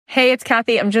Hey, it's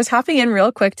Kathy. I'm just hopping in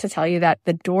real quick to tell you that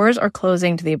the doors are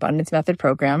closing to the Abundance Method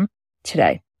program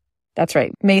today. That's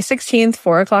right. May 16th,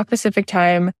 4:00 Pacific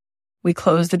time, we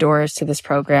close the doors to this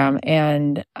program.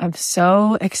 And I'm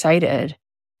so excited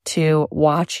to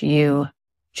watch you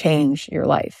change your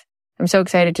life. I'm so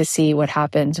excited to see what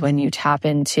happens when you tap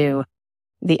into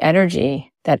the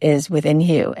energy that is within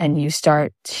you and you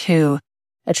start to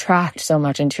attract so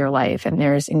much into your life, and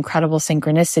there's incredible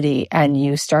synchronicity, and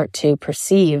you start to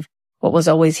perceive what was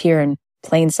always here in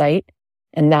plain sight,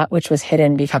 and that which was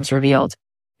hidden becomes revealed.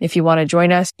 If you want to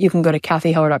join us, you can go to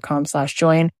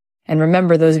kathyheller.com/join. And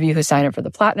remember, those of you who sign up for the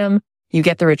Platinum, you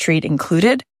get the retreat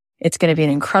included. It's going to be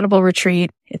an incredible retreat.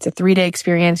 It's a 3-day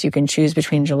experience. You can choose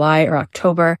between July or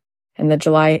October, and the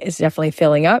July is definitely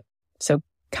filling up. So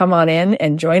come on in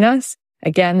and join us.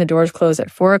 Again, the doors close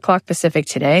at 4:00 Pacific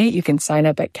today. You can sign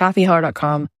up at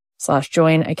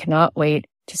kathyheller.com/join. I cannot wait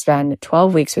to spend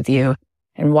 12 weeks with you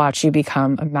and watch you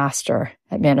become a master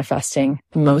at manifesting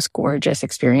the most gorgeous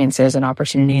experiences and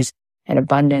opportunities and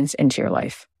abundance into your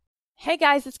life. Hey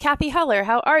guys, it's Kathy Heller.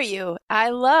 How are you? I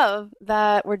love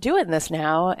that we're doing this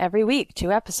now every week,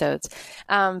 2 episodes.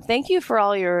 Thank you for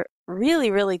all your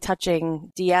really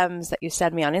touching DMs that you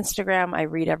send me on Instagram. I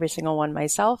read every single one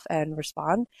myself and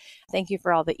respond. Thank you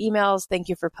for all the emails. Thank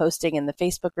you for posting in the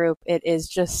Facebook group. It's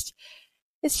just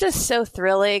so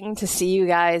thrilling to see you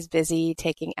guys busy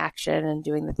taking action and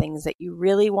doing the things that you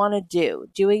really want to do,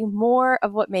 doing more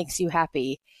of what makes you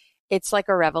happy. It's like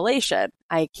a revelation.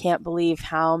 I can't believe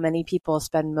how many people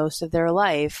spend most of their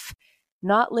life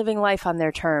not living life on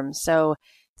their terms. So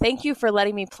thank you for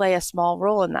letting me play a small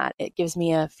role in that. It gives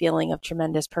me a feeling of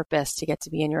tremendous purpose to get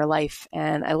to be in your life.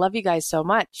 And I love you guys so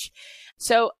much.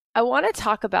 So I want to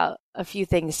talk about a few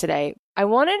things today. I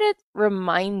wanted to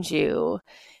remind you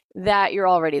that you're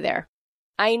already there.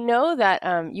 I know that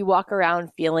you walk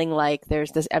around feeling like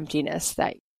there's this emptiness,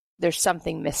 that there's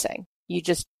something missing. You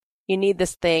need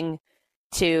this thing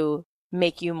to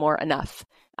make you more enough.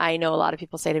 I know a lot of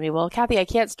people say to me, well, Kathy, I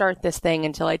can't start this thing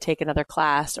until I take another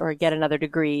class or get another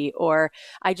degree, or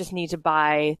I just need to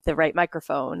buy the right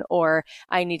microphone, or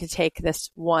I need to take this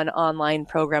one online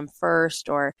program first,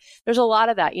 or there's a lot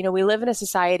of that. You know, we live in a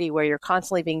society where you're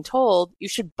constantly being told you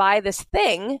should buy this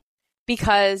thing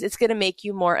because it's going to make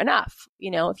you more enough.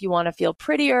 You know, if you want to feel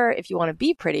prettier, if you want to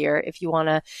be prettier, if you want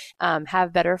to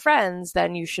have better friends,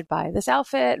 then you should buy this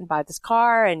outfit and buy this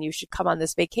car, and you should come on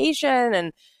this vacation.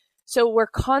 And so we're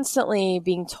constantly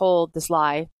being told this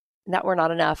lie that we're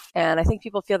not enough. And I think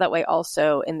people feel that way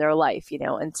also in their life, you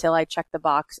know, until I check the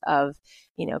box of,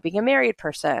 you know, being a married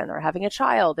person or having a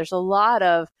child. There's a lot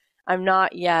of, I'm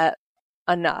not yet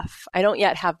enough. I don't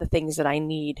yet have the things that I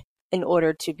need in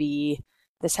order to be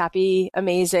this happy,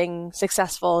 amazing,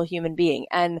 successful human being.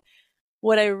 And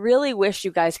what I really wish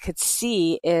you guys could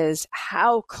see is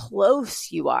how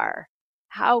close you are,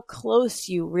 how close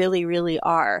you really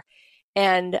are.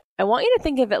 And I want you to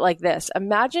think of it like this.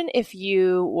 Imagine if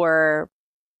you were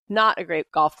not a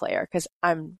great golf player, because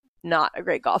I'm not a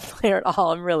great golf player at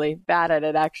all. I'm really bad at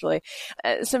it, actually.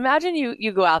 So imagine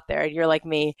you go out there and you're like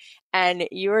me, and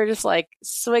you were just like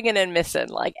swinging and missing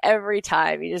like every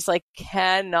time. You just like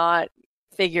cannot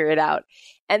figure it out.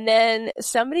 And then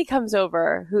somebody comes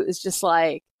over who is just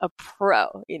like a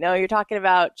pro. You know, you're talking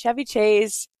about Chevy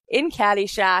Chase in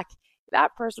Caddyshack.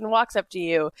 That person walks up to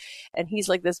you and he's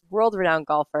like this world-renowned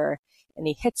golfer, and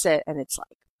he hits it and it's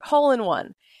like hole in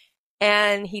one.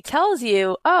 And he tells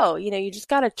you, oh, you know, you just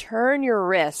got to turn your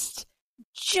wrist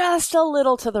just a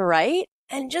little to the right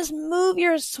and just move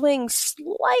your swing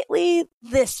slightly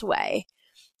this way.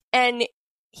 And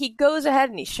he goes ahead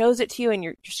and he shows it to you, and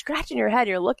you're scratching your head.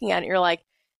 You're looking at it. You're like,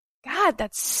 God,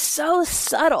 that's so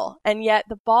subtle. And yet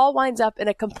the ball winds up in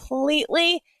a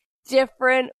completely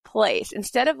different place.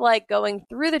 Instead of like going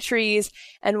through the trees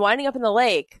and winding up in the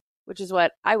lake, which is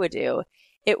what I would do,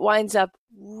 it winds up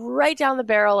right down the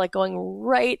barrel, like going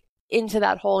right into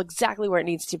that hole exactly where it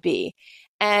needs to be.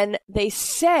 And they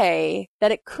say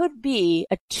that it could be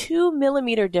a 2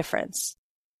 millimeter difference.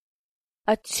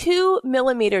 A 2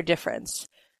 millimeter difference.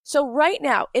 So right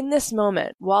now, in this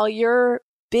moment, while you're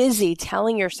busy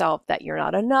telling yourself that you're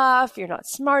not enough, you're not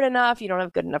smart enough, you don't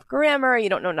have good enough grammar, you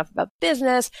don't know enough about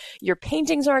business, your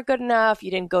paintings aren't good enough,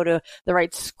 you didn't go to the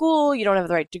right school, you don't have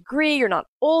the right degree, you're not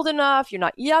old enough, you're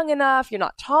not young enough, you're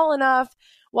not tall enough.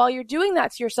 While you're doing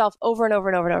that to yourself over and over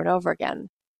and over and over and over again,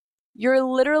 you're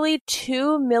literally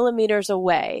 2 millimeters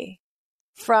away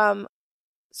from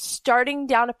starting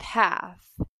down a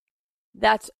path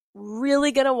that's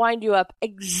really going to wind you up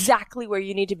exactly where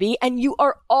you need to be. And you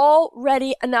are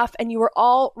already enough, and you are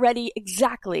already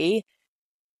exactly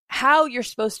how you're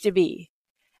supposed to be.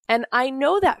 And I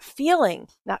know that feeling,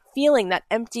 that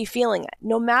empty feeling,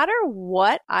 no matter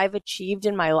what I've achieved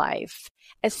in my life,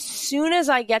 as soon as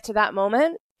I get to that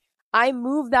moment, I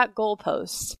move that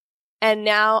goalpost and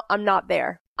now I'm not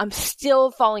there. I'm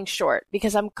still falling short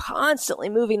because I'm constantly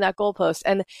moving that goalpost.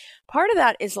 And part of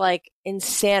that is like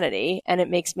insanity and it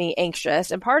makes me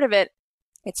anxious. And part of it,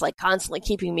 it's like constantly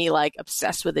keeping me like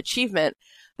obsessed with achievement.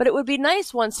 But it would be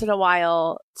nice once in a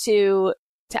while to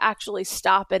actually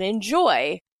stop and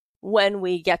enjoy when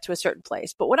we get to a certain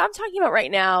place. But what I'm talking about right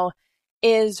now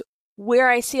is where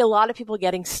I see a lot of people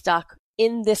getting stuck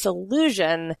in this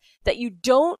illusion that you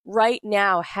don't right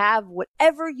now have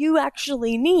whatever you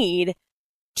actually need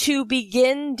to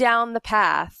begin down the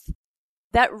path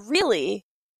that really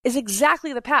is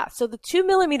exactly the path. So the 2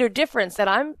 millimeter difference that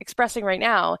I'm expressing right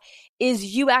now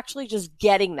is you actually just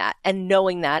getting that and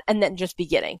knowing that and then just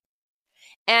beginning.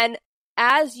 And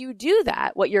as you do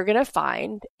that, what you're going to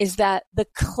find is that the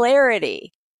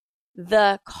clarity,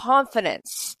 the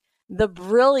confidence, the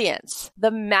brilliance, the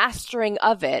mastering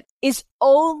of it is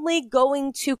only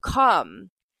going to come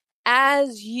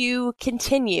as you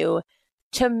continue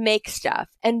to make stuff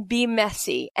and be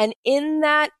messy. And in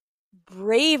that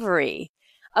bravery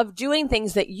of doing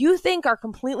things that you think are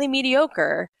completely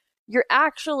mediocre, you're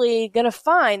actually going to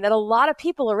find that a lot of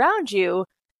people around you,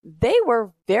 they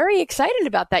were very excited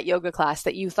about that yoga class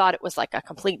that you thought it was like a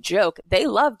complete joke. They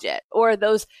loved it. Or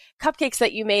those cupcakes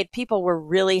that you made, people were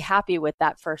really happy with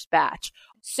that first batch.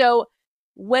 So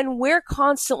when we're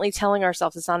constantly telling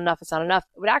ourselves it's not enough,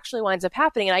 what actually winds up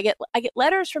happening, and I get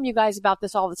letters from you guys about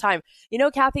this all the time. You know,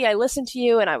 Kathy, I listened to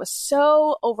you and I was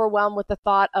so overwhelmed with the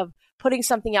thought of putting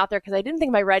something out there because I didn't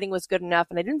think my writing was good enough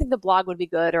and I didn't think the blog would be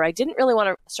good, or I didn't really want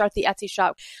to start the Etsy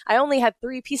shop. I only had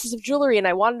 3 pieces of jewelry and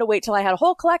I wanted to wait till I had a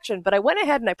whole collection, but I went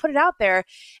ahead and I put it out there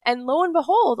and lo and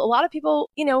behold, a lot of people,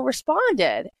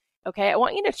 responded. Okay. I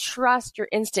want you to trust your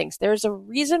instincts. There's a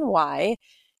reason why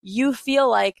you feel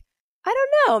like, I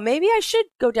don't know, maybe I should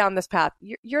go down this path.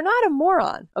 You're not a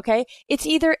moron. Okay. It's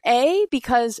either A,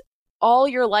 because all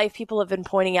your life people have been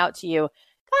pointing out to you,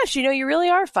 gosh, you really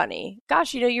are funny.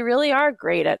 Gosh, you really are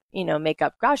great at,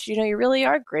 makeup. Gosh, you really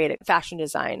are great at fashion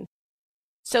design.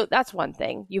 So that's one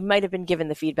thing. You might have been given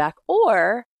the feedback,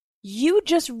 or you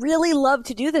just really love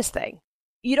to do this thing.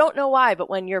 You don't know why, but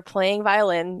when you're playing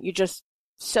violin, you just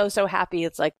so happy.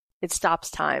 It's like it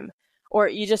stops time. Or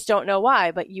you just don't know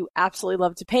why, but you absolutely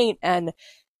love to paint and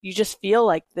you just feel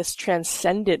like this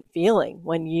transcendent feeling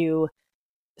when you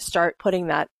start putting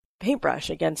that paintbrush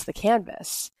against the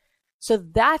canvas. So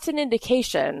that's an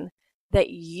indication that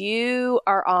you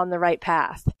are on the right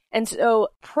path. And so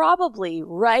probably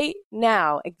right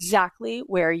now, exactly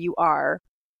where you are,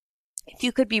 if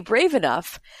you could be brave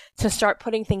enough to start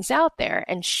putting things out there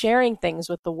and sharing things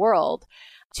with the world,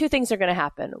 2 things are going to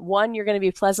happen. 1, you're going to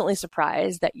be pleasantly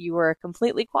surprised that you were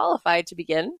completely qualified to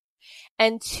begin.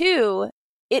 And 2,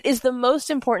 it is the most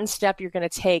important step you're going to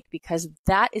take because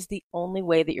that is the only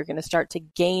way that you're going to start to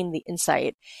gain the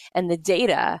insight and the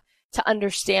data to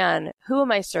understand who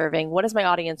am I serving? What does my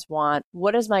audience want?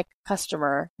 What does my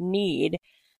customer need?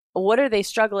 What are they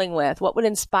struggling with? What would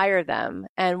inspire them?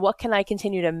 And what can I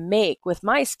continue to make with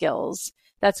my skills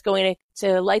that's going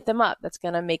to light them up, that's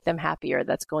going to make them happier,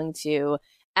 that's going to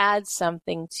add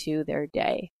something to their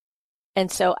day.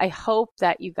 And so I hope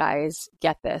that you guys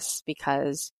get this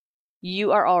because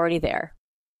you are already there.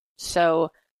 So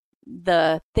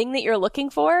the thing that you're looking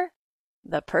for,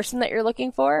 the person that you're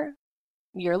looking for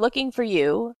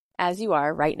you as you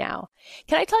are right now.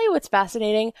 Can I tell you what's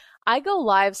fascinating? I go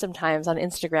live sometimes on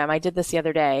Instagram. I did this the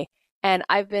other day and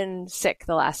I've been sick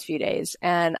the last few days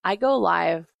and I go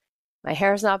live. My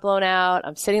hair's not blown out.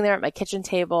 I'm sitting there at my kitchen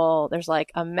table. There's like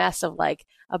a mess of like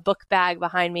a book bag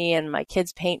behind me and my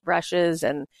kids' paint brushes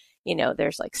and,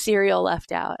 there's like cereal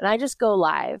left out. And I just go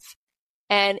live.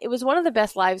 And it was one of the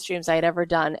best live streams I had ever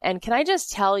done. And can I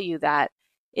just tell you that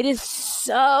it is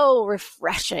so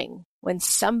refreshing when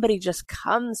somebody just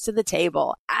comes to the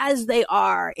table as they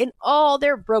are in all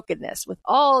their brokenness with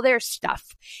all their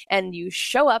stuff. And you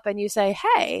show up and you say,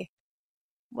 hey,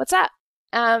 what's up?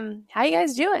 How you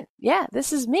guys doing? Yeah,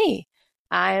 this is me.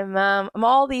 I'm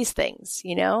all these things,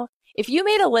 If you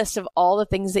made a list of all the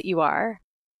things that you are,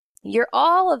 you're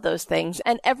all of those things.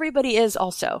 And everybody is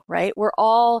also, right? We're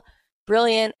all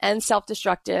brilliant and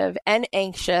self-destructive and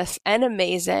anxious and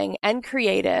amazing and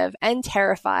creative and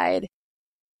terrified.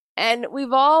 And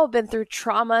we've all been through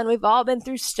trauma and we've all been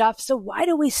through stuff. So why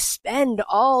do we spend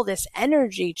all this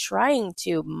energy trying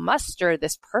to muster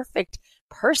this perfect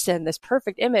person, this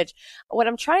perfect image? What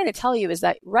I'm trying to tell you is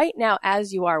that right now,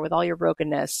 as you are with all your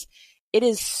brokenness, It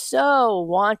is so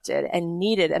wanted and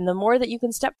needed. And the more that you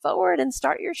can step forward and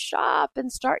start your shop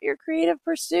and start your creative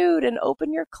pursuit and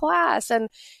open your class and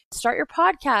start your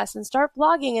podcast and start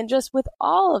blogging, and just with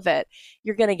all of it,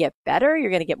 you're going to get better.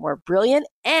 You're going to get more brilliant.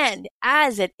 And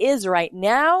as it is right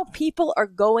now, people are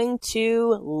going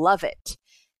to love it.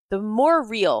 The more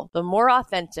real, the more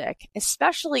authentic,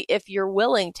 especially if you're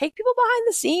willing, take people behind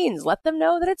the scenes, let them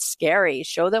know that it's scary,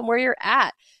 show them where you're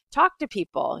at, talk to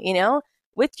people,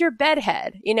 with your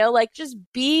bedhead, just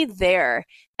be there.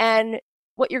 And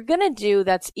what you're going to do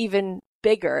that's even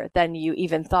bigger than you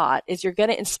even thought is you're going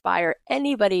to inspire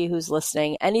anybody who's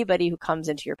listening, anybody who comes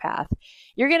into your path.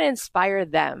 You're going to inspire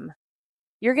them.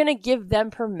 You're going to give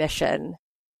them permission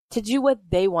to do what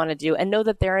they want to do and know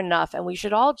that they're enough. And we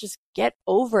should all just get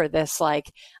over this,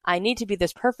 I need to be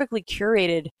this perfectly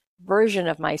curated version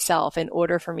of myself in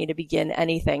order for me to begin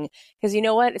anything. Because you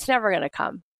know what? It's never going to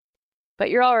come. But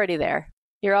you're already there.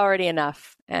 You're already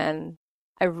enough. And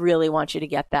I really want you to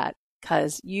get that,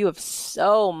 because you have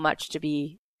so much to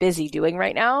be busy doing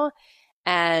right now.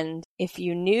 And if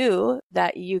you knew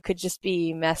that you could just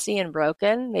be messy and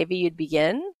broken, maybe you'd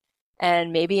begin.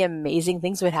 And maybe amazing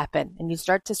things would happen, and you'd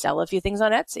start to sell a few things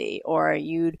on Etsy, or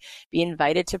you'd be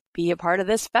invited to be a part of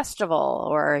this festival,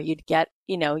 or you'd get,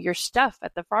 your stuff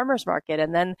at the farmer's market,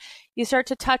 and then you start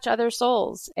to touch other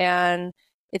souls. And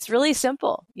it's really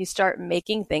simple. You start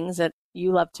making things that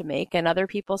you love to make, and other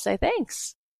people say,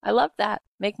 thanks, I love that.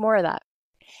 Make more of that.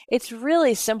 It's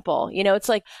really simple. It's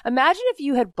like, imagine if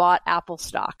you had bought Apple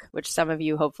stock, which some of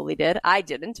you hopefully did. I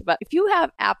didn't, but if you have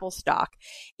Apple stock,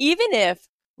 even if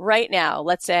right now,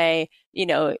 let's say,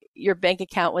 your bank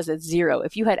account was at zero.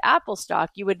 If you had Apple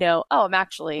stock, you would know, oh, I'm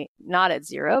actually not at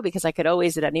zero, because I could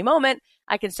always at any moment,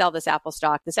 I can sell this Apple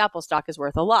stock. This Apple stock is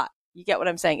worth a lot. You get what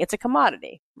I'm saying? It's a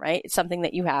commodity, right? It's something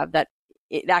that you have that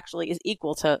it actually is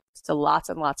equal to lots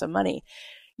and lots of money.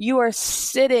 You are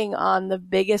sitting on the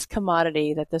biggest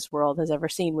commodity that this world has ever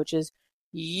seen, which is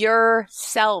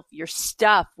yourself, your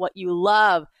stuff, what you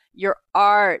love, your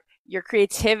art, your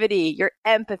creativity, your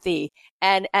empathy.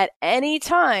 And at any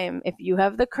time, if you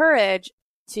have the courage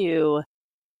to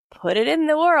put it in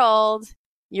the world,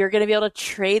 you're going to be able to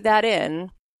trade that in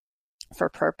for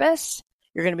purpose.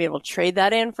 You're going to be able to trade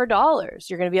that in for dollars.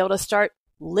 You're going to be able to start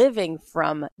living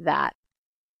from that.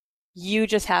 You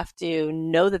just have to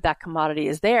know that that commodity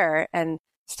is there and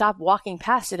stop walking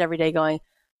past it every day going,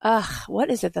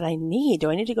 what is it that I need? Do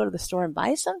I need to go to the store and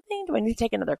buy something? Do I need to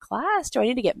take another class? Do I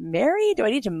need to get married? Do I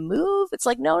need to move? It's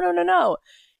like, no.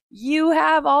 You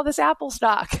have all this Apple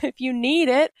stock. If you need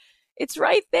it, it's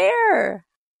right there.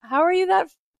 How are you that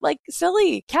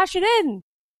silly? Cash it in.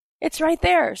 It's right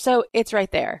there. So it's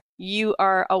right there. You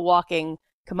are a walking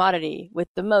commodity with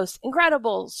the most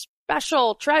incredible,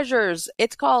 special treasures.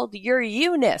 It's called your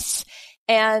you-ness.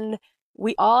 And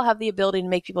we all have the ability to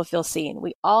make people feel seen.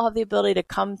 We all have the ability to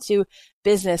come to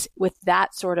business with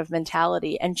that sort of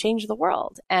mentality and change the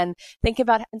world and think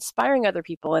about inspiring other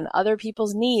people and other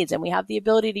people's needs. And we have the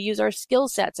ability to use our skill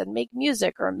sets and make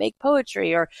music or make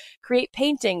poetry or create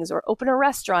paintings or open a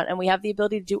restaurant. And we have the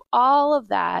ability to do all of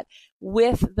that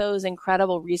with those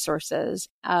incredible resources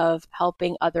of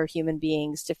helping other human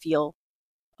beings to feel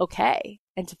okay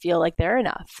and to feel like they're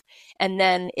enough. And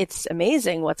then it's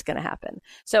amazing what's going to happen.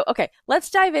 So, okay, let's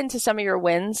dive into some of your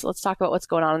wins. Let's talk about what's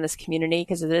going on in this community,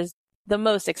 because it is the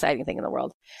most exciting thing in the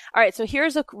world. All right, so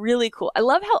here's a really cool, I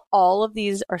love how all of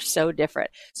these are so different.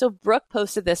 So Brooke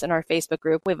posted this in our Facebook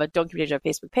group. We have a Don't Keep Your Day Job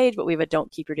Facebook page, but we have a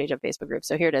Don't Keep Your Day Job Facebook group.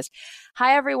 So here it is.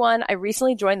 Hi, everyone. I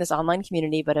recently joined this online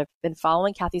community, but I've been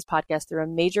following Kathy's podcast through a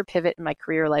major pivot in my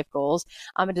career life goals.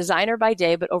 I'm a designer by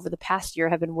day, but over the past year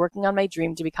have been working on my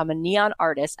dream to become a neon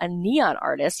artist,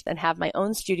 and have my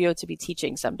own studio to be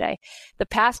teaching someday. The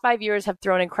past 5 years have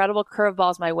thrown incredible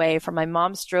curveballs my way, from my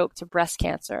mom's stroke to breast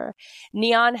cancer.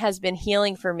 Neon has been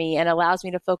healing for me and allows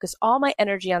me to focus all my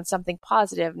energy on something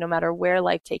positive, no matter where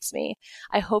life takes me.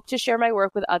 I hope to share my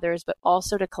work with others, but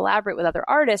also to collaborate with other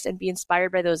artists and be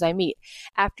inspired by those I meet.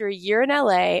 After a year in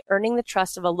LA, earning the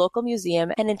trust of a local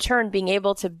museum, and in turn being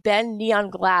able to bend neon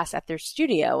glass at their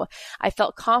studio, I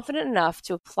felt confident enough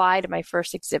to apply to my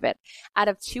first exhibit. Out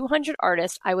of 200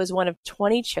 artists, I was one of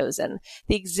 20 chosen.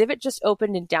 The exhibit just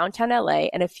opened in downtown LA,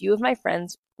 and a few of my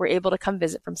friends were able to come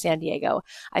visit from San Diego.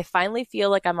 I finally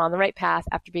feel like I'm on the right path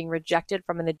after being rejected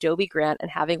from an Adobe grant and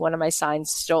having one of my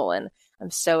signs stolen. I'm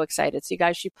so excited. So you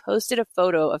guys, she posted a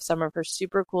photo of some of her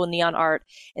super cool neon art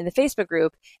in the Facebook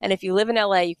group. And if you live in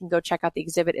LA, you can go check out the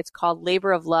exhibit. It's called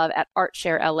Labor of Love at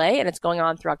ArtShare LA, and it's going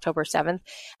on through October 7th.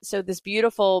 So this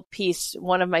beautiful piece,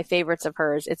 one of my favorites of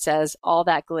hers, it says, "All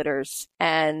that glitters."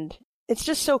 And it's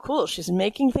just so cool. She's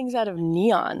making things out of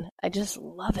neon. I just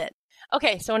love it.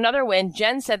 Okay, so another win.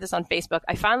 Jen said this on Facebook.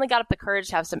 I finally got up the courage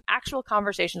to have some actual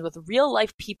conversations with real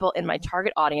life people in my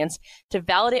target audience to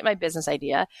validate my business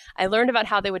idea. I learned about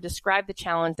how they would describe the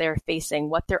challenge they are facing,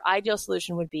 what their ideal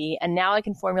solution would be, and now I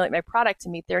can formulate my product to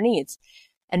meet their needs.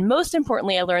 And most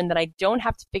importantly, I learned that I don't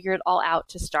have to figure it all out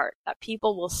to start, that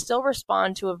people will still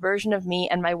respond to a version of me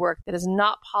and my work that is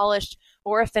not polished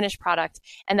or a finished product,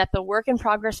 and that the work in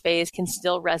progress phase can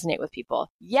still resonate with people.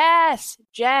 Yes,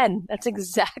 Jen, that's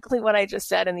exactly what I just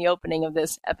said in the opening of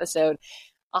this episode.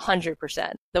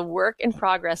 100%. The work in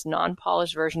progress,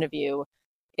 non-polished version of you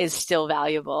is still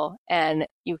valuable, and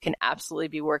you can absolutely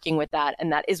be working with that.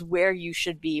 And that is where you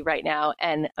should be right now.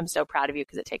 And I'm so proud of you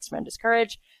because it takes tremendous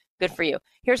courage. Good for you.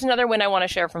 Here's another win I want to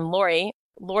share from Lori.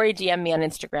 Lori DM'd me on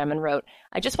Instagram and wrote,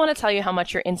 I just want to tell you how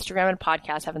much your Instagram and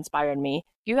podcast have inspired me.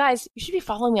 You guys, you should be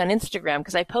following me on Instagram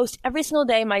because I post every single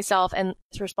day myself and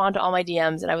respond to all my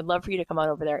DMs. And I would love for you to come on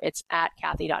over there. It's at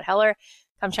Kathy.Heller.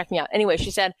 Come check me out. Anyway, she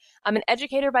said, I'm an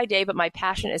educator by day, but my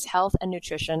passion is health and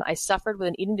nutrition. I suffered with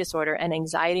an eating disorder and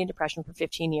anxiety and depression for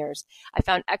 15 years. I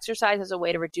found exercise as a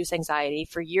way to reduce anxiety.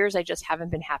 For years, I just haven't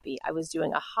been happy. I was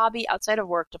doing a hobby outside of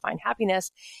work to find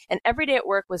happiness, and every day at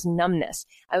work was numbness.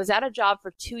 I was at a job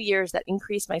for 2 years that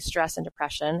increased my stress and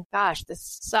depression. Gosh,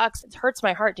 this sucks. It hurts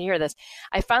my heart to hear this.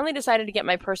 I finally decided to get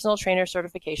my personal trainer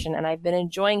certification, and I've been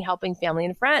enjoying helping family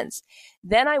and friends.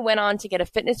 Then I went on to get a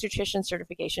fitness nutrition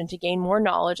certification to gain more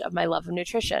knowledge of my love of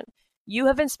nutrition. You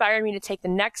have inspired me to take the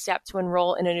next step to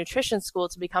enroll in a nutrition school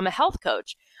to become a health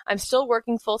coach. I'm still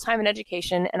working full-time in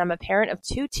education, and I'm a parent of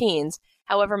 2 teens.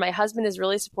 However, my husband is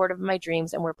really supportive of my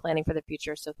dreams, and we're planning for the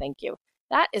future, so thank you.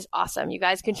 That is awesome. You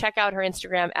guys can check out her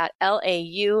Instagram at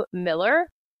LAU Miller.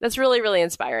 That's really, really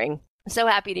inspiring. I'm so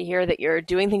happy to hear that you're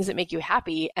doing things that make you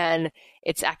happy and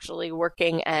it's actually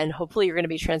working, and hopefully you're going to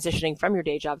be transitioning from your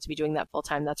day job to be doing that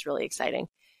full-time. That's really exciting.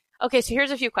 Okay, so here's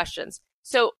a few questions.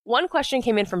 So one question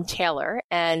came in from Taylor,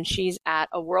 and she's at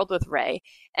A World with Ray,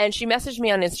 and she messaged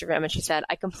me on Instagram and she said,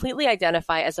 I completely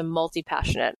identify as a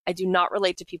multi-passionate. I do not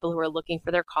relate to people who are looking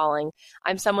for their calling.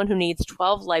 I'm someone who needs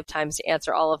 12 lifetimes to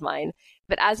answer all of mine.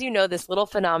 But as you know, this little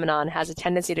phenomenon has a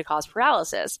tendency to cause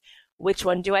paralysis. Which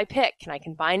one do I pick? Can I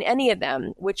combine any of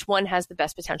them? Which one has the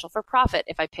best potential for profit?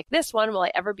 If I pick this one, will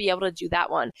I ever be able to do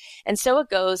that one? And so it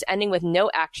goes, ending with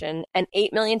no action and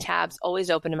 8 million tabs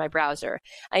always open in my browser.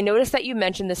 I noticed that you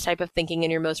mentioned this type of thinking in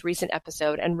your most recent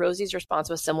episode, and Rosie's response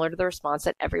was similar to the response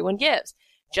that everyone gives.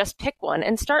 Just pick one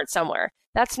and start somewhere.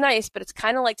 That's nice, but it's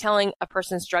kind of like telling a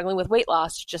person struggling with weight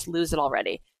loss to just lose it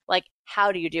already. Like,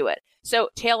 how do you do it? So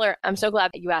Taylor, I'm so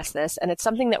glad that you asked this, and it's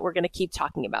something that we're going to keep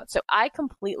talking about. So I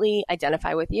completely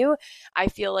identify with you. I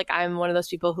feel like I'm one of those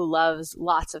people who loves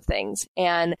lots of things,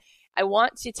 and I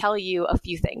want to tell you a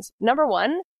few things. Number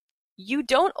one, you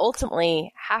don't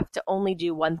ultimately have to only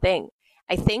do one thing.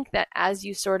 I think that as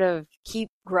you sort of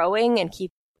keep growing and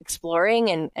keep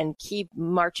exploring and keep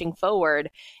marching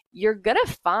forward, you're going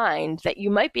to find that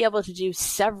you might be able to do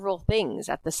several things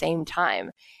at the same time.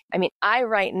 I mean,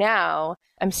 right now,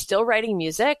 I'm still writing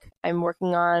music. I'm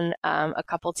working on a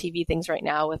couple TV things right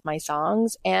now with my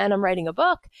songs, and I'm writing a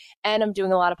book, and I'm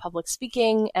doing a lot of public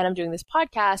speaking, and I'm doing this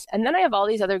podcast. And then I have all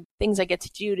these other things I get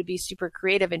to do to be super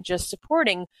creative and just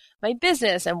supporting my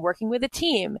business and working with a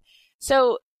team.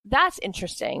 So that's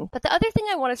interesting. But the other thing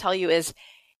I want to tell you is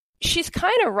she's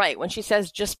kind of right when she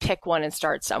says just pick one and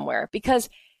start somewhere, because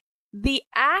the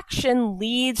action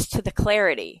leads to the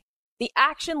clarity. The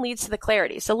action leads to the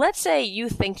clarity. So let's say you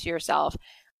think to yourself,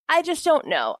 I just don't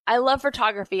know. I love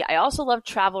photography. I also love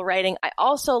travel writing. I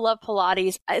also love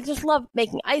Pilates. I just love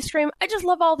making ice cream. I just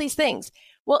love all these things.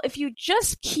 Well, if you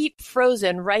just keep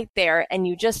frozen right there and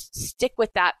you just stick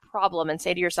with that problem and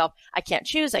say to yourself, I can't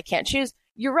choose,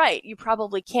 you're right, you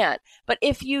probably can't. But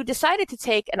if you decided to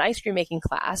take an ice cream making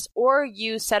class, or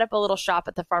you set up a little shop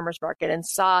at the farmer's market and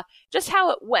saw just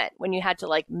how it went when you had to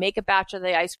like make a batch of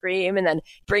the ice cream and then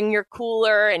bring your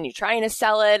cooler and you're trying to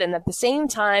sell it, and at the same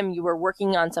time you were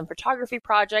working on some photography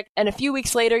project, and a few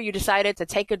weeks later you decided to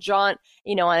take a jaunt,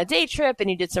 on a day trip, and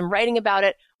you did some writing about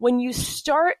it. When you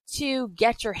start to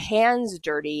get your hands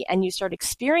dirty and you start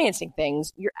experiencing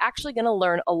things, you're actually going to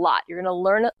learn a lot. You're going to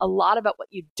learn a lot about what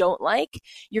you don't like.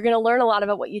 You're going to learn a lot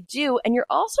about what you do. And you're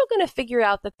also going to figure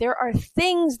out that there are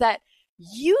things that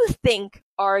you think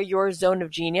are your zone of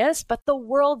genius, but the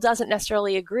world doesn't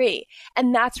necessarily agree.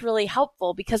 And that's really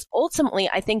helpful because ultimately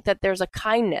I think that there's a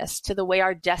kindness to the way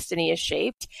our destiny is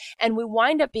shaped. And we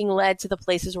wind up being led to the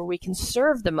places where we can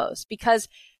serve the most because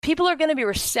people are going to be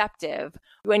receptive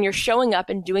when you're showing up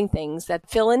and doing things that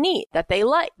fill a need, that they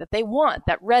like, that they want,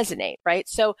 that resonate, right?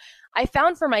 So I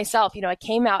found for myself, I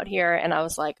came out here and I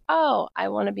was like, oh, I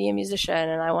want to be a musician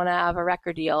and I want to have a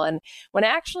record deal. And when I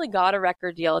actually got a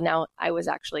record deal, now I was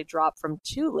actually dropped from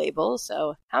 2 labels.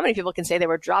 So how many people can say they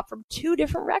were dropped from 2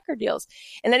 different record deals?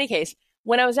 In any case,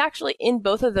 when I was actually in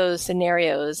both of those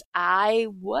scenarios, I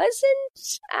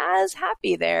wasn't as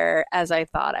happy there as I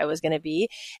thought I was going to be.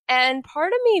 And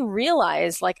part of me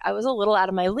realized like I was a little out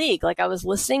of my league. Like I was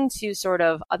listening to sort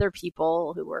of other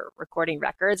people who were recording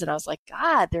records and I was like,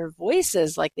 God, their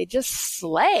voices, like they just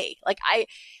slay. Like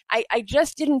I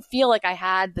just didn't feel like I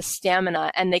had the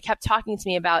stamina, and they kept talking to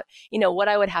me about, what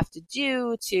I would have to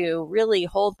do to really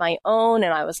hold my own.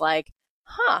 And I was like,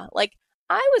 like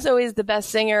I was always the best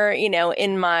singer,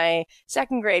 in my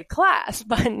 2nd grade class.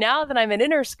 But now that I'm at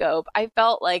Interscope, I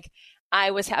felt like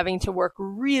I was having to work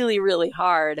really, really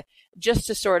hard just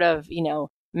to sort of,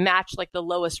 match like the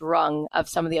lowest rung of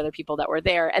some of the other people that were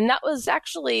there. And that was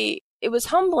actually, it was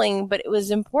humbling, but it was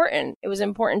important. It was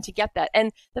important to get that.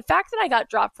 And the fact that I got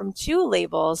dropped from 2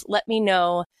 labels let me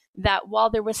know that while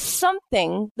there was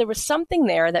something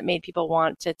there that made people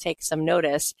want to take some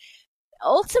notice.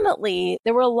 Ultimately,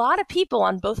 there were a lot of people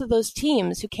on both of those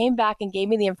teams who came back and gave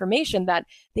me the information that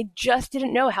they just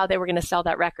didn't know how they were going to sell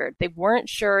that record. They weren't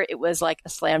sure it was like a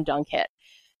slam dunk hit.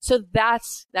 So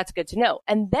that's good to know.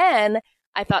 And then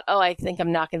I thought, I think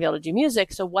I'm not going to be able to do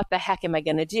music. So what the heck am I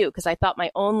going to do? Because I thought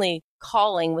my only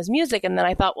calling was music. And then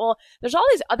I thought, well, there's all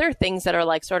these other things that are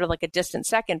like sort of like a distant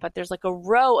second, but there's like a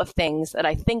row of things that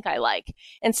I think I like.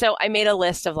 And so I made a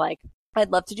list of like,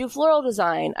 I'd love to do floral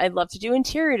design. I'd love to do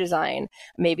interior design.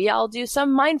 Maybe I'll do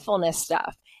some mindfulness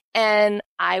stuff. And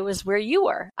I was where you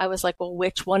were. I was like, well,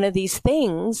 which one of these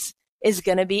things is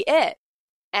going to be it?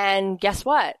 And guess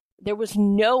what? There was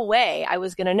no way I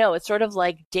was going to know. It's sort of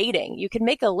like dating. You can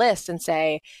make a list and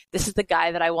say, this is the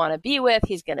guy that I want to be with.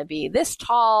 He's going to be this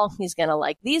tall. He's going to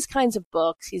like these kinds of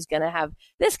books. He's going to have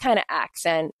this kind of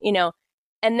accent,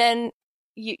 and then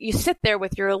you sit there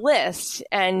with your list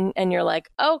and you're like,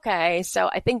 okay, so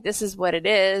I think this is what it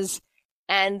is.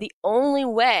 And the only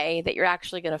way that you're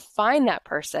actually going to find that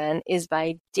person is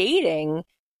by dating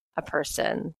a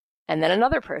person and then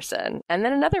another person and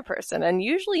then another person. And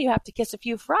usually you have to kiss a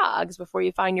few frogs before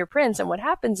you find your prince. And what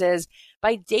happens is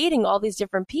by dating all these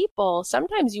different people,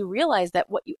 sometimes you realize that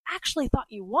what you actually thought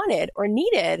you wanted or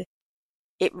needed,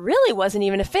 it really wasn't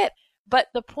even a fit. But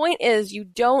the point is, you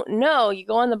don't know. You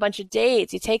go on a bunch of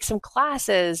dates, you take some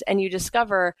classes, and you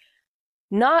discover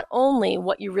not only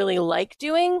what you really like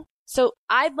doing. So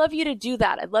I'd love you to do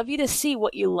that. I'd love you to see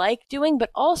what you like doing, but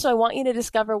also I want you to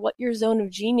discover what your zone of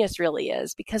genius really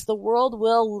is, because the world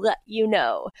will let you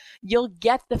know. You'll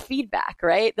get the feedback,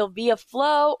 right? There'll be a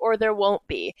flow or there won't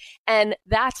be. And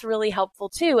that's really helpful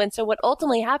too. And so what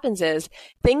ultimately happens is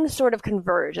things sort of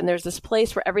converge, and there's this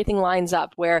place where everything lines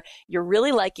up, where you're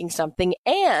really liking something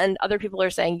and other people are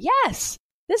saying, yes,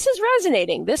 this is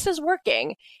resonating. This is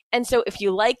working. And so if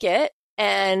you like it,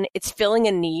 and it's filling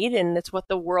a need, and it's what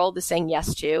the world is saying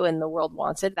yes to, and the world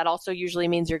wants it, that also usually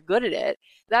means you're good at it.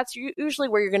 That's usually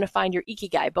where you're going to find your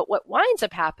ikigai. But what winds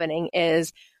up happening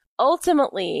is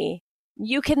ultimately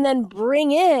you can then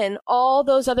bring in all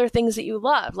those other things that you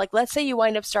love. Like, let's say you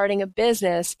wind up starting a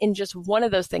business in just one of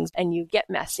those things, and you get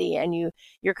messy and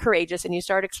you're courageous and you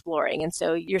start exploring. And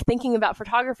so you're thinking about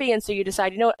photography, and so you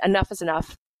decide, enough is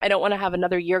enough. I don't want to have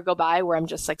another year go by where I'm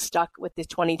just like stuck with the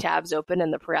 20 tabs open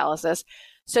and the paralysis.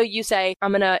 So you say,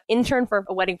 I'm going to intern for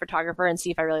a wedding photographer and see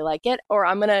if I really like it, or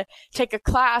I'm going to take a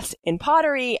class in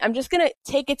pottery. I'm just going to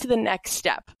take it to the next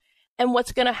step. And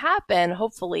what's going to happen,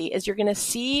 hopefully, is you're going to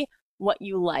see what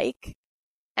you like,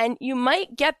 and you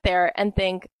might get there and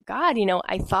think, God,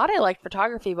 I thought I liked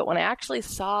photography, but when I actually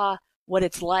saw what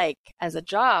it's like as a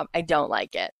job, I don't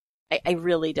like it. I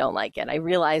really don't like it. I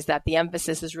realize that the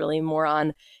emphasis is really more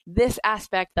on this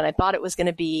aspect than I thought it was going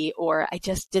to be, or I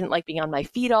just didn't like being on my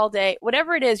feet all day.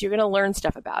 Whatever it is, you're going to learn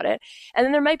stuff about it. And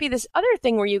then there might be this other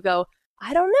thing where you go,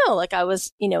 I don't know, like I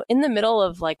was, in the middle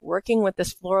of like working with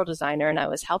this floral designer, and I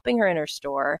was helping her in her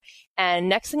store. And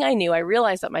next thing I knew, I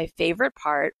realized that my favorite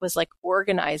part was like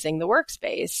organizing the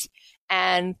workspace.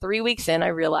 And 3 weeks in, I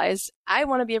realized I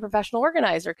want to be a professional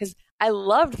organizer because I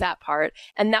loved that part.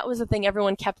 And that was the thing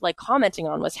everyone kept like commenting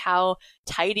on, was how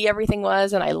tidy everything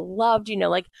was. And I loved,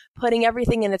 like putting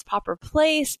everything in its proper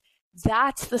place.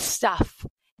 That's the stuff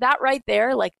that right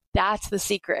there, like that's the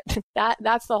secret.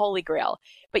 That's the holy grail.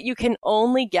 But you can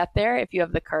only get there if you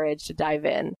have the courage to dive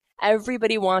in.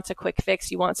 Everybody wants a quick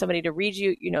fix. You want somebody to read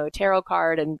you, a tarot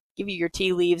card and give you your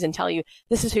tea leaves and tell you,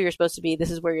 this is who you're supposed to be.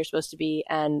 This is where you're supposed to be.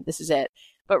 And this is it.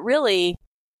 But really,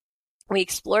 we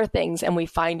explore things and we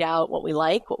find out what we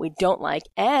like, what we don't like,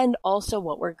 and also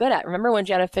what we're good at. Remember when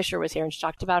Jenna Fisher was here and she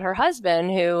talked about her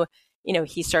husband who,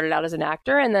 he started out as an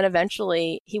actor and then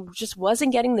eventually he just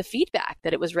wasn't getting the feedback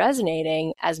that it was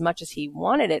resonating as much as he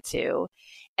wanted it to.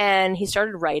 And he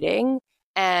started writing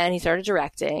and he started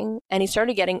directing and he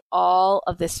started getting all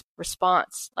of this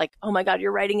response like, oh my God,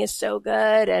 your writing is so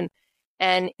good.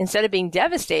 And instead of being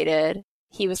devastated,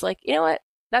 he was like, you know what?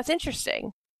 That's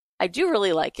interesting. I do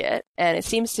really like it. And it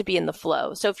seems to be in the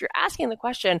flow. So if you're asking the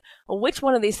question, well, which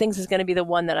one of these things is going to be the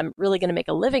one that I'm really going to make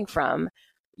a living from?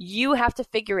 You have to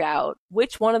figure out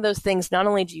which one of those things not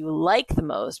only do you like the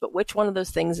most, but which one of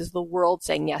those things is the world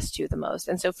saying yes to the most.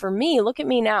 And so for me, look at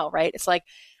me now, right? It's like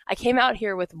I came out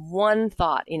here with one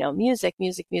thought, music,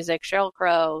 Sheryl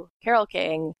Crow, Carole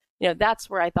King, that's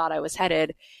where I thought I was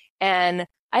headed. And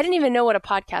I didn't even know what a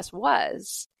podcast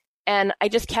was. And I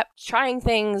just kept trying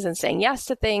things and saying yes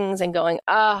to things and going,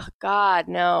 oh, God,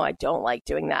 no, I don't like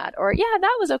doing that. Or, yeah,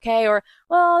 that was okay. Or,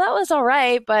 well, that was all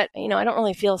right. But, I don't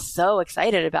really feel so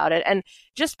excited about it. And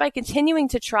just by continuing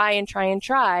to try,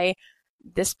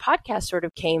 this podcast sort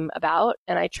of came about.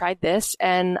 And I tried this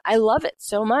and I love it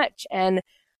so much. And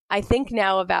I think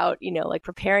now about, like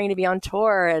preparing to be on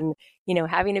tour and,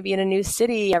 having to be in a new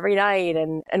city every night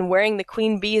and wearing the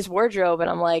Queen Bee's wardrobe. And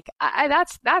I'm like,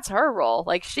 that's her role.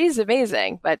 Like she's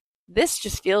amazing, but this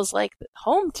just feels like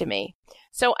home to me.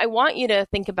 So I want you to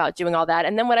think about doing all that.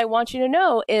 And then what I want you to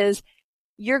know is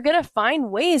you're going to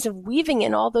find ways of weaving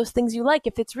in all those things you like.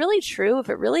 If it's really true, if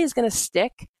it really is going to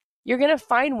stick, you're going to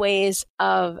find ways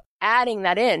of adding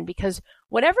that in because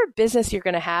whatever business you're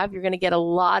going to have, you're going to get a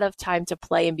lot of time to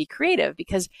play and be creative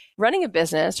because running a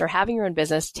business or having your own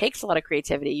business takes a lot of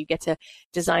creativity. You get to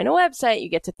design a website, you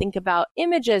get to think about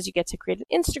images, you get to create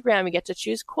an Instagram, you get to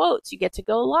choose quotes, you get to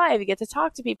go live, you get to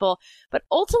talk to people. But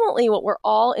ultimately, what we're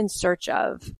all in search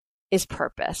of is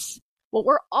purpose. What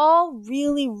we're all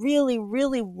really, really,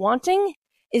 really wanting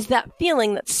is that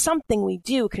feeling that something we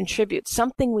do contributes,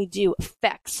 something we do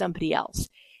affects somebody else.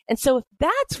 And so if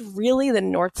that's really the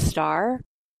North Star,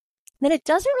 then it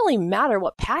doesn't really matter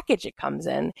what package it comes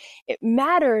in. It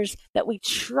matters that we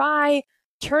try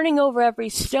turning over every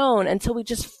stone until we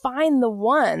just find the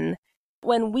one.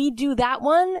 When we do that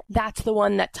one, that's the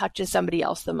one that touches somebody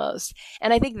else the most.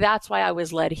 And I think that's why I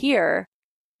was led here.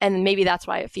 And maybe that's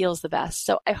why it feels the best.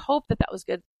 So I hope that was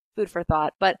good food for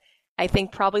thought. But I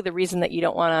think probably the reason that you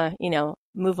don't want to,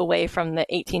 move away from the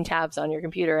 18 tabs on your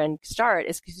computer and start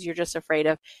is because you're just afraid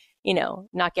of,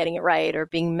 not getting it right or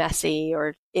being messy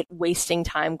or it wasting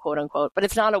time, quote unquote. But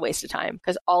it's not a waste of time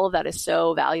because all of that is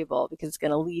so valuable because it's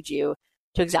going to lead you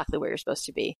to exactly where you're supposed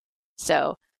to be.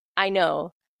 So I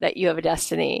know that you have a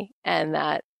destiny and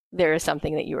that there is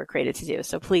something that you were created to do.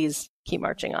 So please keep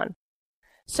marching on.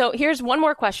 So here's one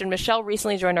more question. Michelle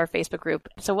recently joined our Facebook group.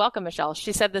 So welcome, Michelle.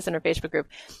 She said this in her Facebook group.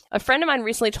 A friend of mine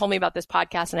recently told me about this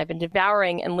podcast, and I've been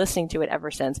devouring and listening to it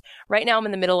ever since. Right now, I'm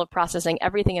in the middle of processing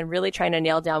everything and really trying to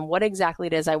nail down what exactly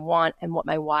it is I want and what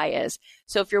my why is.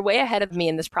 So if you're way ahead of me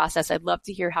in this process, I'd love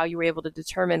to hear how you were able to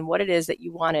determine what it is that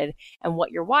you wanted and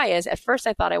what your why is. At first,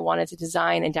 I thought I wanted to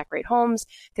design and decorate homes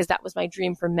because that was my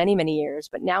dream for many, many years.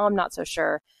 But now I'm not so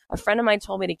sure. A friend of mine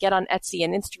told me to get on Etsy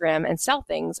and Instagram and sell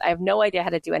things. I have no idea how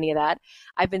to do any of that.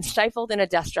 I've been stifled in a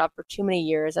desk job for too many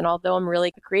years. And although I'm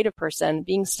really a creative person,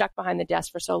 being stuck behind the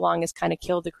desk for so long has kind of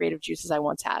killed the creative juices I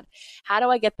once had. How do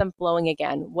I get them flowing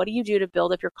again? What do you do to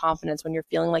build up your confidence when you're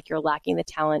feeling like you're lacking the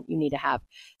talent you need to have?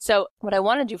 So what I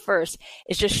want to do first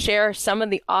is just share some of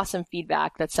the awesome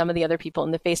feedback that some of the other people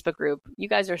in the Facebook group, you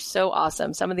guys are so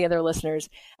awesome. Some of the other listeners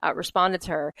responded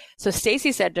to her. So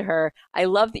Stacy said to her, I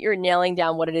love that you're nailing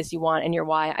down what it is you want and your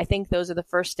why. I think those are the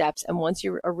first steps. And once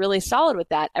you are really solid with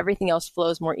that, everything else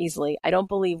flows more easily. I don't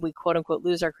believe we quote unquote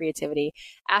lose our creativity.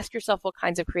 Ask yourself what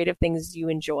kinds of creative things you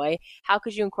enjoy. How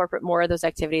could you incorporate more of those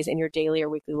activities in your daily or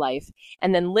weekly life?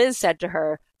 And then Liz said to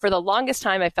her, for the longest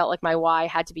time, I felt like my why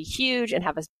had to be huge and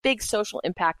have a big social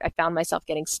impact. I found myself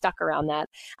getting stuck around that.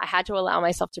 I had to allow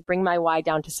myself to bring my why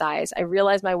down to size. I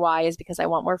realized my why is because I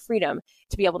want more freedom,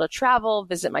 to be able to travel,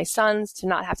 visit my sons, to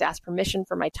not have to ask permission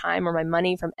for my time or my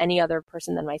money from any other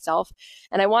person than myself.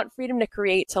 And I want freedom to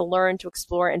create, to learn, to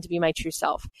explore, and to be my true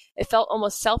self. It felt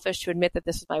almost selfish to admit that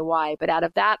this was my why, but out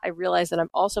of that, I realized that I'm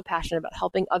also passionate about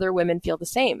helping other women feel the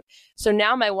same. So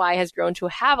now my why has grown to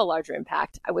have a larger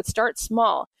impact. I would start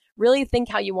small. Really think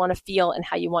how you want to feel and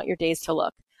how you want your days to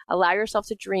look. Allow yourself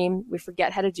to dream. We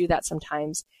forget how to do that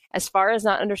sometimes. As far as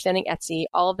not understanding Etsy,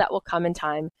 all of that will come in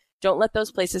time. Don't let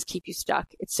those places keep you stuck.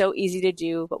 It's so easy to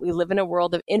do, but we live in a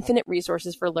world of infinite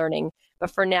resources for learning.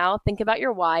 But for now, think about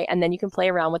your why, and then you can play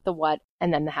around with the what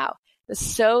and then the how. It's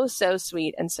so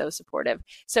sweet and so supportive.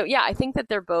 So yeah, I think that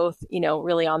they're both,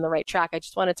 really on the right track. I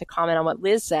just wanted to comment on what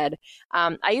Liz said.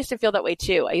 I used to feel that way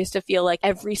too. I used to feel like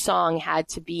every song had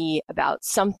to be about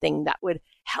something that would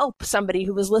help somebody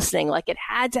who was listening. Like it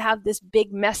had to have this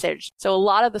big message. So a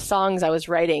lot of the songs I was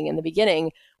writing in the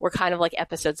beginning were kind of like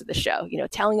episodes of the show,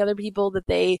 telling other people that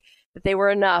they were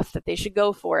enough, that they should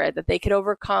go for it, that they could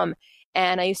overcome.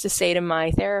 And I used to say to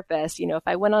my therapist, if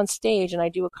I went on stage and I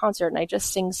do a concert and I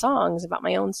just sing songs about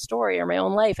my own story or my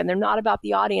own life, and they're not about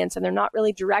the audience and they're not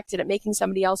really directed at making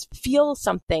somebody else feel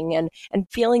something and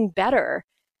feeling better,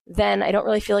 then I don't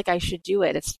really feel like I should do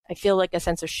it. I feel like a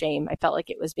sense of shame. I felt like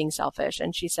it was being selfish.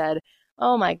 And she said,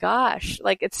 oh my gosh,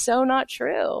 like it's so not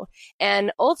true.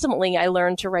 And ultimately I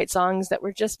learned to write songs that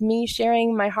were just me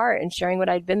sharing my heart and sharing what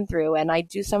I'd been through. And I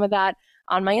do some of that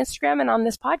on my Instagram and on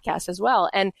this podcast as well.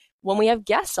 And when we have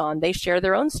guests on, they share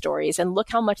their own stories, and look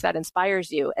how much that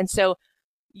inspires you. And so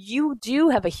you do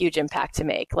have a huge impact to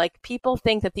make. Like people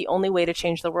think that the only way to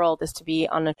change the world is to be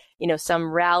on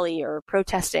some rally or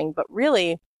protesting, but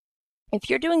really, if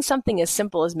you're doing something as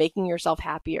simple as making yourself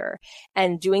happier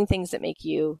and doing things that make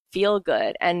you feel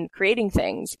good and creating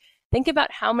things, think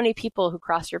about how many people who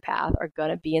cross your path are going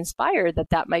to be inspired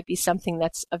that might be something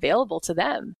that's available to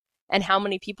them, and how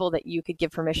many people that you could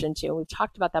give permission to. We've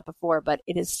talked about that before, but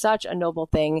it is such a noble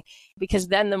thing, because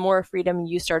then the more freedom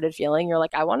you started feeling, you're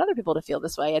like, I want other people to feel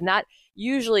this way. And that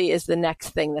usually is the next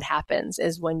thing that happens,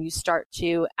 is when you start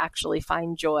to actually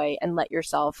find joy and let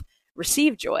yourself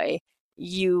receive joy.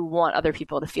 You want other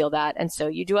people to feel that. And so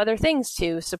you do other things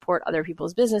to support other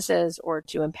people's businesses or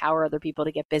to empower other people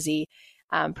to get busy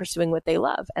pursuing what they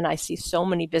love. And I see so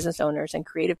many business owners and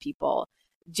creative people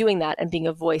doing that and being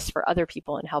a voice for other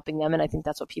people and helping them. And I think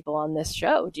that's what people on this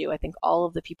show do. I think all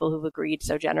of the people who've agreed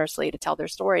so generously to tell their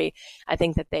story, I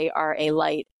think that they are a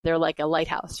light. They're like a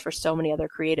lighthouse for so many other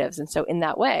creatives. And so in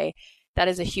that way, that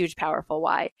is a huge, powerful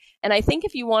why. And I think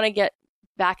if you want to get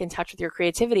back in touch with your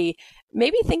creativity,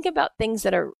 maybe think about things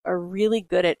that are really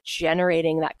good at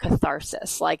generating that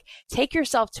catharsis. Like take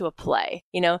yourself to a play,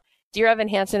 Dear Evan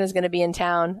Hansen is going to be in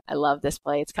town. I love this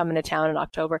play. It's coming to town in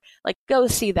October. Like, go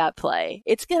see that play.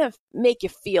 It's going to make you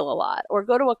feel a lot. Or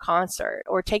go to a concert,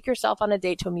 or take yourself on a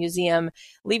date to a museum,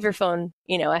 leave your phone,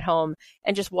 at home,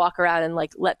 and just walk around and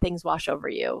like let things wash over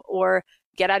you. Or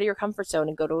get out of your comfort zone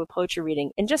and go to a poetry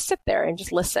reading and just sit there and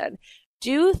just listen.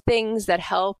 Do things that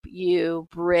help you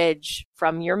bridge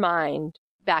from your mind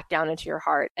back down into your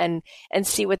heart and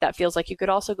see what that feels like. You could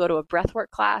also go to a breathwork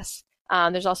class.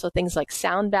 There's also things like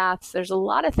sound baths. There's a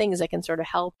lot of things that can sort of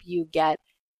help you get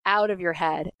out of your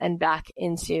head and back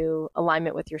into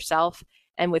alignment with yourself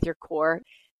and with your core.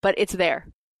 But it's there.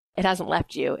 It hasn't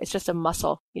left you. It's just a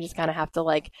muscle. You just kind of have to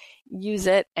like use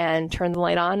it and turn the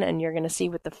light on, and you're going to see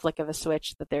with the flick of a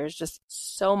switch that there's just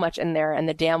so much in there, and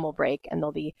the dam will break and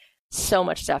there'll be so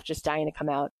much stuff just dying to come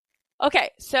out. Okay,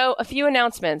 so a few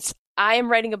announcements. I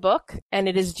am writing a book, and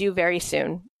it is due very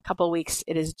soon. A couple of weeks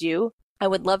it is due. I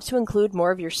would love to include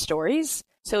more of your stories.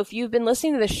 So if you've been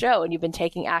listening to the show and you've been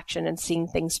taking action and seeing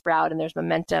things sprout and there's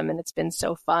momentum and it's been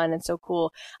so fun and so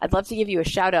cool, I'd love to give you a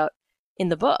shout out in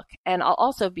the book. And I'll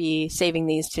also be saving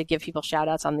these to give people shout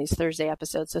outs on these Thursday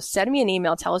episodes. So send me an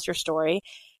email, tell us your story.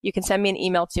 You can send me an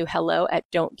email to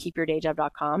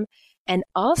hello@don'tkeepyourdayjob.com. And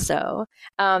also,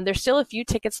 there's still a few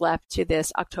tickets left to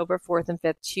this October 4th and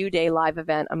 5th 2-day live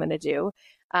event I'm going to do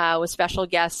with special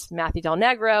guests Matthew Del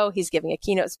Negro. He's giving a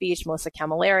keynote speech, Melissa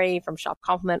Camilleri from Shop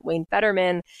Compliment, Wayne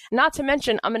Fetterman. Not to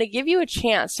mention, I'm going to give you a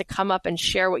chance to come up and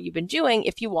share what you've been doing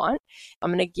if you want. I'm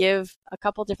going to give a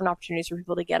couple different opportunities for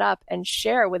people to get up and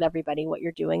share with everybody what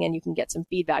you're doing, and you can get some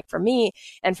feedback from me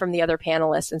and from the other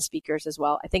panelists and speakers as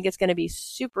well. I think it's going to be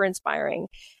super inspiring.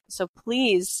 So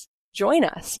please join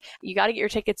us. You got to get your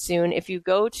tickets soon. If you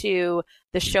go to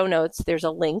the show notes, there's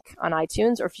a link on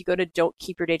iTunes, or if you go to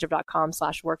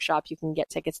don'tkeepyourdayjob.com/workshop, you can get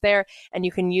tickets there, and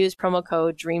you can use promo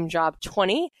code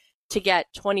DREAMJOB20 to get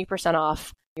 20%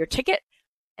 off your ticket.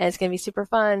 And it's going to be super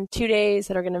fun. 2 days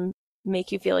that are going to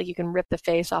make you feel like you can rip the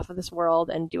face off of this world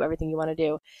and do everything you want to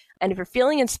do. And if you're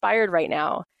feeling inspired right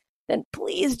now, then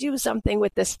please do something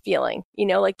with this feeling.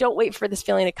 Like don't wait for this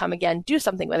feeling to come again. Do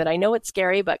something with it. I know it's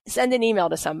scary, but send an email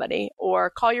to somebody, or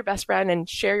call your best friend and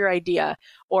share your idea,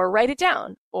 or write it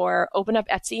down, or open up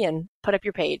Etsy and put up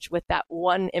your page with that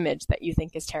one image that you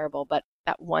think is terrible, but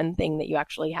that one thing that you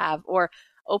actually have, or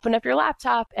open up your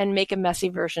laptop and make a messy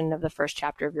version of the first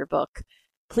chapter of your book.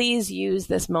 please use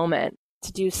this moment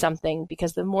to do something,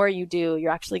 because the more you do,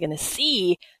 you're actually going to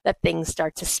see that things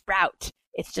start to sprout.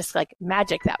 It's just like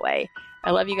magic that way.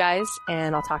 I love you guys,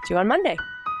 and I'll talk to you on Monday.